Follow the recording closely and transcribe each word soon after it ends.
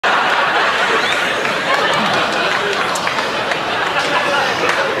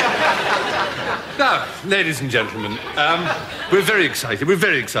Now, ladies and gentlemen, we're very excited. We're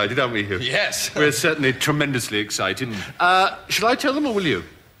very excited, aren't we, Hugh? Yes. We're certainly tremendously excited. Shall I tell them or will you?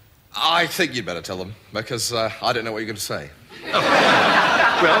 I think you'd better tell them, because I don't know what you're going to say.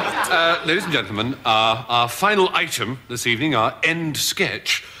 Oh. Well, ladies and gentlemen, our final item this evening, our end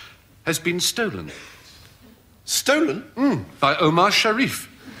sketch, has been stolen. Stolen? By Omar Sharif.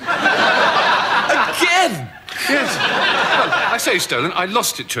 Again? Yes. Well, I say stolen. I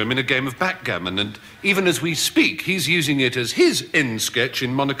lost it to him in a game of backgammon, and even as we speak, he's using it as his end sketch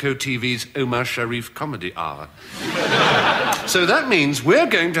in Monaco TV's Omar Sharif Comedy Hour. So that means we're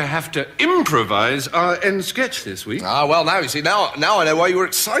going to have to improvise our end sketch this week. Ah, well, now, you see, now I know why you were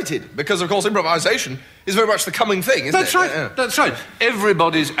excited. Because, of course, improvisation is very much the coming thing, isn't That's it? right. Yeah. That's right.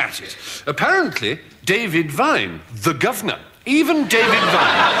 Everybody's at it. Apparently, David Vine, the governor, even David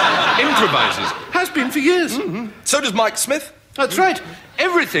Vine, improvises. Has been for years. So does Mike Smith. That's right.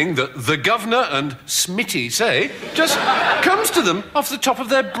 Everything that the governor and Smitty say just comes to them off the top of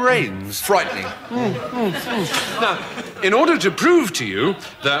their brains. Frightening. Now, in order to prove to you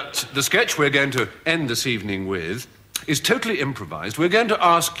that the sketch we're going to end this evening with is totally improvised, we're going to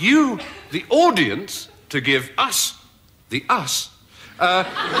ask you, the audience, to give us,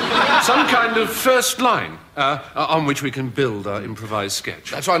 some kind of first line on which we can build our improvised sketch.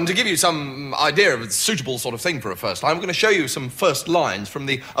 That's right, and to give you some idea of a suitable sort of thing for a first line, I'm going to show you some first lines from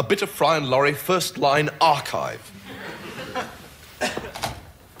the A Bit of Fry and Laurie First Line Archive.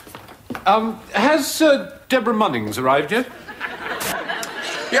 Has Deborah Munnings arrived yet?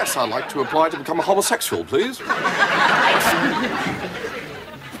 Yes, I'd like to apply to become a homosexual, please.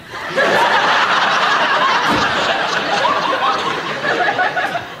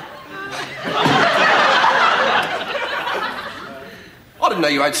 I didn't know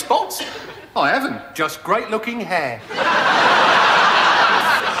you had spots. I haven't. Just great-looking hair.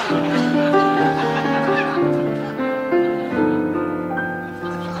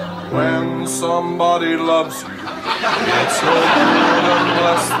 When somebody loves you, it's no good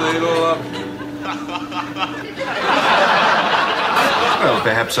unless they love you. Well,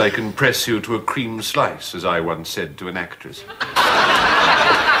 perhaps I can press you to a cream slice, as I once said to an actress.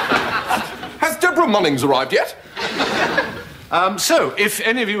 Has Deborah Munnings arrived yet? So, if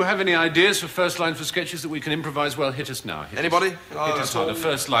any of you have any ideas for first line for sketches that we can improvise, well, hit us now. Anybody? Hit us on a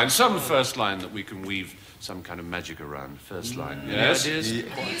first line. Some first line that we can weave some kind of magic around. First line. Yes? Ideas?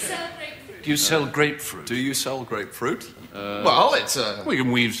 Do you sell grapefruit? Do you sell grapefruit? Well, it's We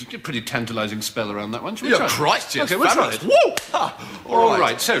can weave a pretty tantalising spell around that one. Shall we Yeah, try it? Christ, yes. Okay, we'll try fabulous. it. Whoa! Ha, All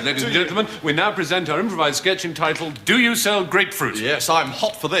right. So, ladies and gentlemen, we now present our improvised sketch entitled Do You Sell Grapefruit? Yes, I'm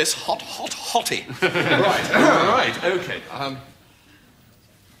hot for this. Hot, hotty. Right. All right. Okay.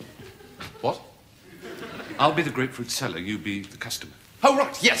 What? I'll be the grapefruit seller. You be the customer. Oh,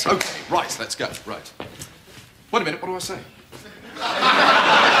 right, yes, okay. Right, let's go. Right. Wait a minute, what do I say?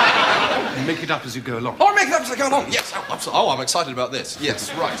 You make it up as you go along. Oh, I make it up as I go along. Yes. I'm excited about this.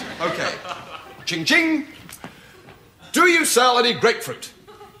 Yes, right. Okay. Ching ching. Do you sell any grapefruit?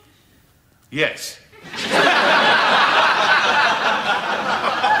 Yes.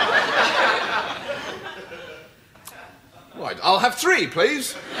 Right, I'll have 3,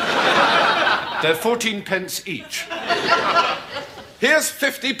 please. They're 14 pence each. Here's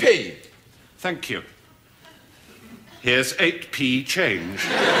 50p. Thank you. Here's 8p change.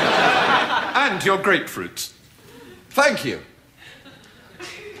 And your grapefruits. Thank you.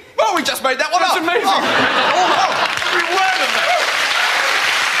 Oh, we just made that one up. That's amazing. Oh, every word of that.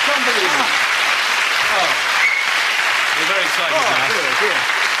 Can't believe it. We're very excited now.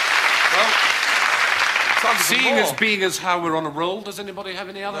 Well, time for some Seeing more. as being as how we're on a roll, does anybody have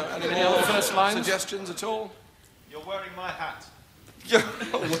any other first lines? Suggestions at all? You're wearing my hat. Yeah.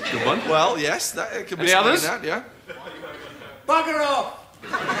 Good one. Well, yes, that could be Any something others? That, yeah. Bugger off!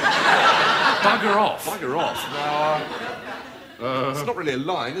 Bugger off. Bugger off. Now, it's not really a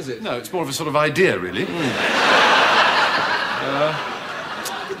line, is it? No, it's more of a sort of idea, really.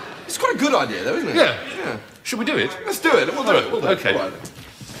 It's quite a good idea, though, isn't it? Yeah. Yeah. Should we do it? Let's do it. We'll do it. We'll do Okay. it. All right.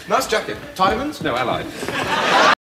 Nice jacket. Timans? No, Allied.